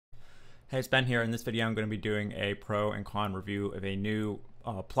Hey, it's Ben here. In this video, I'm going to be doing a pro and con review of a new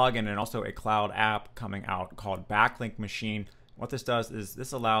plugin and also a cloud app coming out called BacklinkMachine. What this does is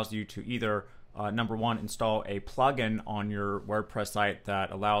this allows you to either, number one, install a plugin on your WordPress site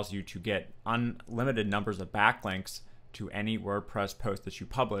that allows you to get unlimited numbers of backlinks to any WordPress post that you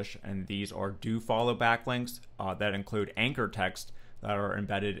publish, and these are do-follow backlinks that include anchor text that are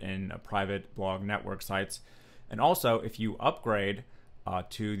embedded in private blog network sites. And also, if you upgrade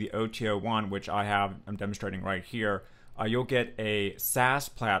to the OTO1, which I'm demonstrating right here, you'll get a SaaS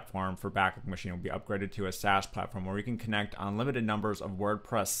platform for BacklinkMachine. It will be upgraded to a SaaS platform where you can connect unlimited numbers of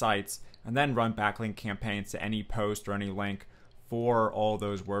WordPress sites and then run backlink campaigns to any post or any link for all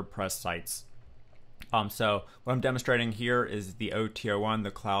those WordPress sites. So what I'm demonstrating here is the OTO1,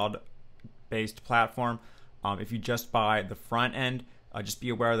 the cloud-based platform. If you just buy the front end, just be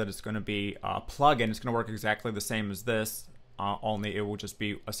aware that it's going to be a plugin. It's going to work exactly the same as this. Only it will just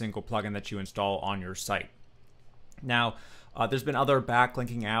be a single plugin that you install on your site. Now, there's been other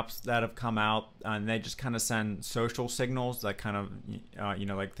backlinking apps that have come out, and they just kind of send social signals that kind of,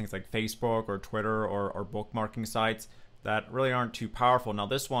 like things like Facebook or Twitter or bookmarking sites that really aren't too powerful. Now,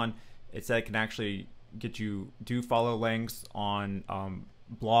 this one, it said it can actually get you do-follow links on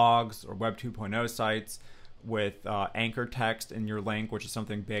blogs or Web 2.0 sites with anchor text in your link, which is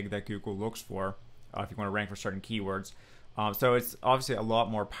something big that Google looks for if you want to rank for certain keywords. So it's obviously a lot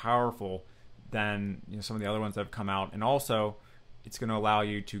more powerful than some of the other ones that have come out, and also it's going to allow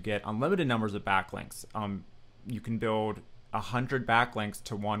you to get unlimited numbers of backlinks. You can build 100 backlinks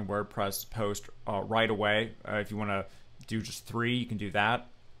to one WordPress post right away. If you want to do just 3, you can do that.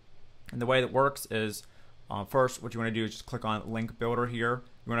 And the way that works is, first, what you want to do is just click on Link Builder here.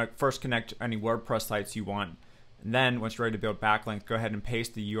 You want to first connect any WordPress sites you want, and then once you're ready to build backlinks, go ahead and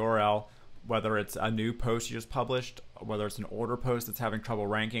paste the URL. Whether it's a new post you just published, whether it's an older post that's having trouble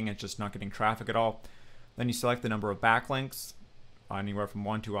ranking, it's just not getting traffic at all. Then you select the number of backlinks, anywhere from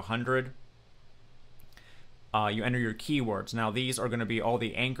 1 to 100. You enter your keywords. Now these are going to be all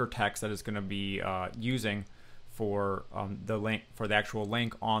the anchor text that is going to be using for the actual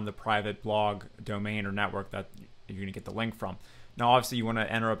link on the private blog domain or network that you're going to get the link from. Now obviously you want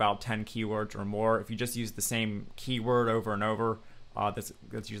to enter about 10 keywords or more. If you just use the same keyword over and over, that's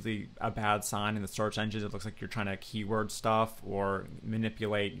usually a bad sign in the search engines. It looks like you're trying to keyword stuff or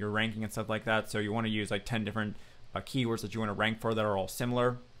manipulate your ranking and stuff like that. So you want to use like 10 different keywords that you want to rank for that are all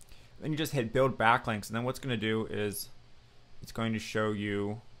similar. Then you just hit build backlinks, and then what's going to do is it's going to show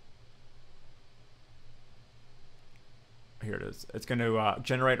you, here it is, it's going to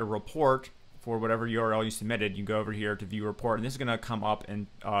generate a report for whatever URL you submitted. You go over here to view report, and this is going to come up in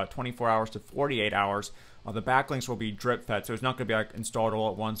 24 hours to 48 hours. The backlinks will be drip fed, so it's not going to be like installed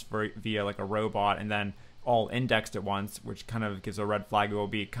all at once via like a robot and then all indexed at once, which kind of gives a red flag. It will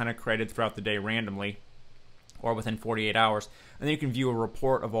be kind of created throughout the day randomly or within 48 hours. And then you can view a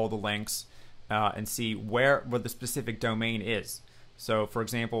report of all the links and see where the specific domain is. So for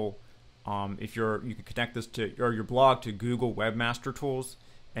example, if you can connect this to your blog to Google Webmaster Tools,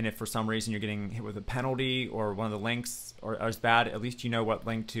 and if for some reason you're getting hit with a penalty or one of the links is bad, at least you know what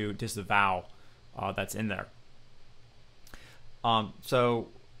link to disavow that's in there. So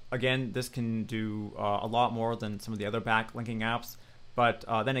again, this can do a lot more than some of the other backlinking apps, but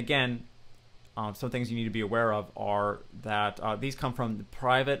then again, some things you need to be aware of are that these come from the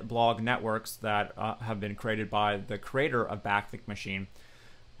private blog networks that have been created by the creator of BacklinkMachine.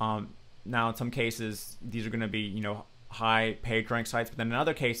 Now in some cases these are going to be high page rank sites, but then in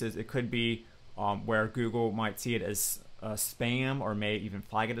other cases it could be where Google might see it as spam or may even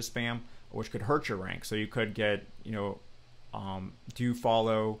flag it as spam, which could hurt your rank. So you could get do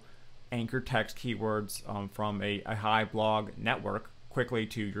follow anchor text keywords from a high blog network quickly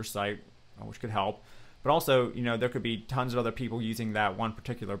to your site, which could help. But also, there could be tons of other people using that one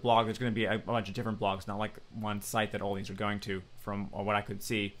particular blog. There's going to be a bunch of different blogs, not like one site that all these are going to, from what I could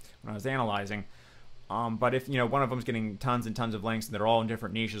see when I was analyzing. But if one of them is getting tons and tons of links that are all in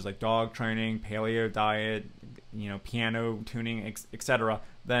different niches like dog training, paleo diet, piano tuning, etc.,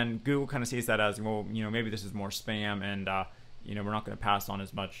 then Google kind of sees that as, well, maybe this is more spam, and we're not going to pass on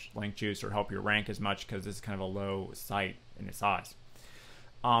as much link juice or help your rank as much because this is kind of a low site in its size.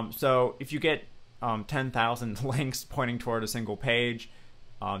 So if you get 10,000 links pointing toward a single page,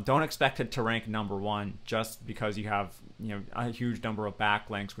 don't expect it to rank number 1 just because you have a huge number of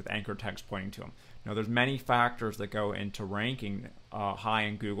backlinks with anchor text pointing to them. There's many factors that go into ranking high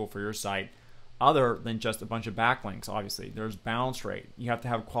in Google for your site, other than just a bunch of backlinks. Obviously, there's bounce rate. You have to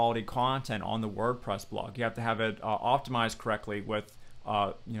have quality content on the WordPress blog. You have to have it optimized correctly with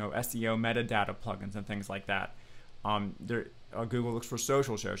SEO metadata plugins and things like that. Google looks for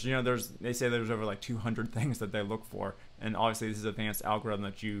social shares. You know, they say there's over like 200 things that they look for, and obviously this is an advanced algorithm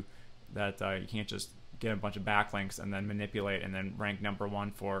that you can't just get a bunch of backlinks and then manipulate and then rank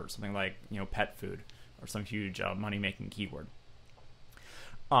 #1 for something like, you know, pet food or some huge money-making keyword.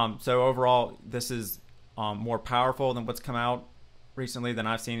 So overall, this is more powerful than what's come out recently than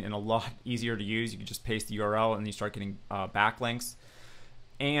I've seen, and a lot easier to use. You can just paste the URL and you start getting backlinks.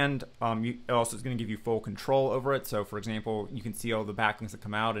 And it also is going to give you full control over it. So for example, you can see all the backlinks that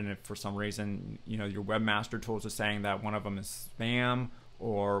come out, and if for some reason, you know, your webmaster tools are saying that one of them is spam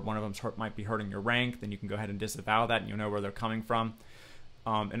or one of them might be hurting your rank, then you can go ahead and disavow that and you'll know where they're coming from.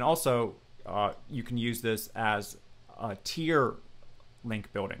 And also you can use this as a tier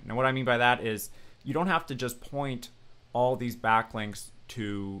link building. Now what I mean by that is you don't have to just point all these backlinks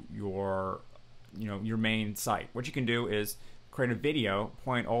to your, you know, your main site. What you can do is create a video,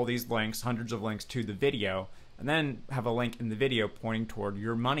 point all these links, hundreds of links to the video, and then have a link in the video pointing toward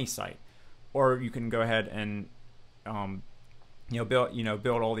your money site. Or you can go ahead and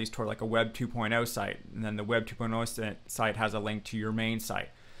build all these toward like a Web 2.0 site, and then the Web 2.0 site has a link to your main site.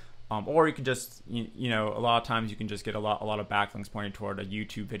 Or you can just, you know, a lot of times you can just get a lot of backlinks pointing toward a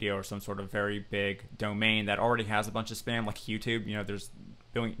YouTube video or some sort of very big domain that already has a bunch of spam, like YouTube. You know, there's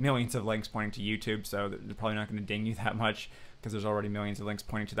millions of links pointing to YouTube, so they're probably not going to ding you that much because there's already millions of links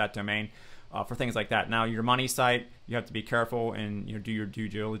pointing to that domain for things like that. Now, your money site, you have to be careful and, you know, do your due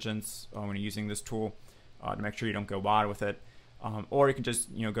diligence when you're using this tool to make sure you don't go wild with it. Or you can just,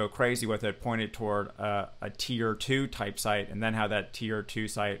 you know, go crazy with it, point it toward a tier 2 type site, and then have that tier 2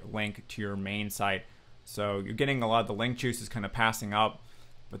 site link to your main site. So you're getting a lot of the link juices kind of passing up,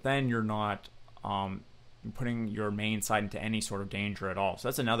 but then you're not putting your main site into any sort of danger at all. So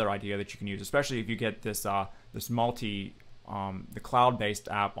that's another idea that you can use, especially if you get this the cloud-based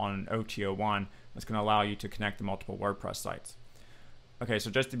app on OTO1 that's going to allow you to connect to multiple WordPress sites. Okay,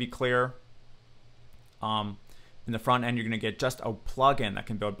 so just to be clear, in the front end, you're going to get just a plugin that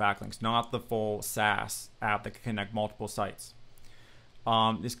can build backlinks, not the full SaaS app that can connect multiple sites.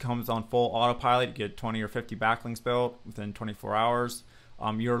 This comes on full autopilot. You get 20 or 50 backlinks built within 24 hours.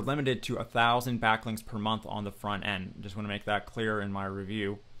 You're limited to 1,000 backlinks per month on the front end. Just want to make that clear in my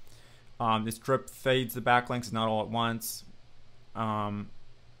review. This drip fades the backlinks, not all at once. And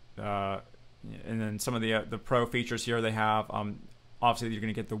then some of the pro features here they have. Obviously, you're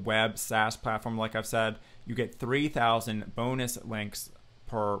going to get the web SaaS platform, like I've said. You get 3,000 bonus links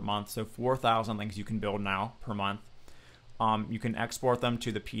per month, so 4,000 links you can build now per month. You can export them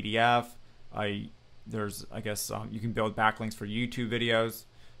to the PDF. There's, I guess, you can build backlinks for YouTube videos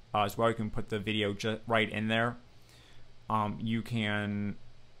as well. You can put the video right in there. You can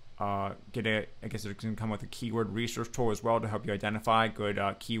get it. I guess it can come with a keyword research tool as well to help you identify good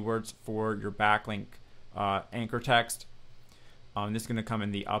keywords for your backlink anchor text. This is going to come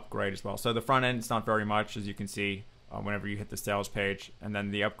in the upgrade as well. So the front end, it's not very much, as you can see whenever you hit the sales page, and then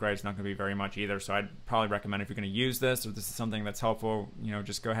the upgrade is not going to be very much either. So I'd probably recommend if you're going to use this, or this is something that's helpful, you know,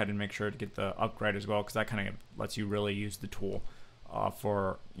 just go ahead and make sure to get the upgrade as well, because that kind of lets you really use the tool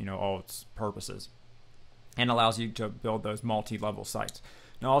for, you know, all its purposes, and allows you to build those multi-level sites.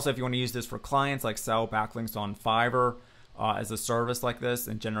 Now, also, if you want to use this for clients, like sell backlinks on Fiverr as a service like this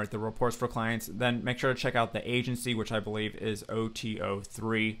and generate the reports for clients, then make sure to check out the agency, which I believe is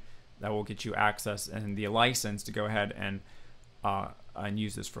OTO3. That will get you access and the license to go ahead and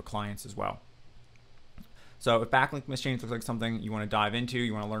use this for clients as well. So if BacklinkMachine looks like something you want to dive into,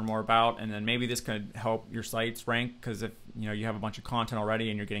 you want to learn more about, and then maybe this could help your sites rank, because if you have a bunch of content already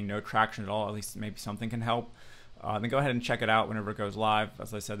and you're getting no traction at all, at least maybe something can help. Then go ahead and check it out whenever it goes live.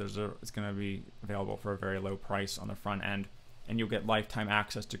 As I said, it's going to be available for a very low price on the front end, and you'll get lifetime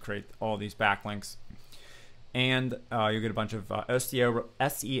access to create all these backlinks. And you'll get a bunch of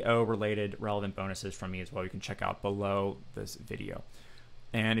SEO related relevant bonuses from me as well. You can check out below this video.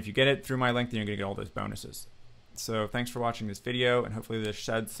 And if you get it through my link, then you're going to get all those bonuses. So thanks for watching this video, and hopefully this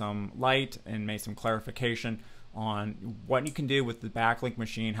shed some light and made some clarification on what you can do with the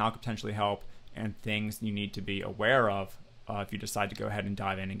BacklinkMachine, how it could potentially help, and things you need to be aware of if you decide to go ahead and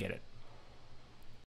dive in and get it.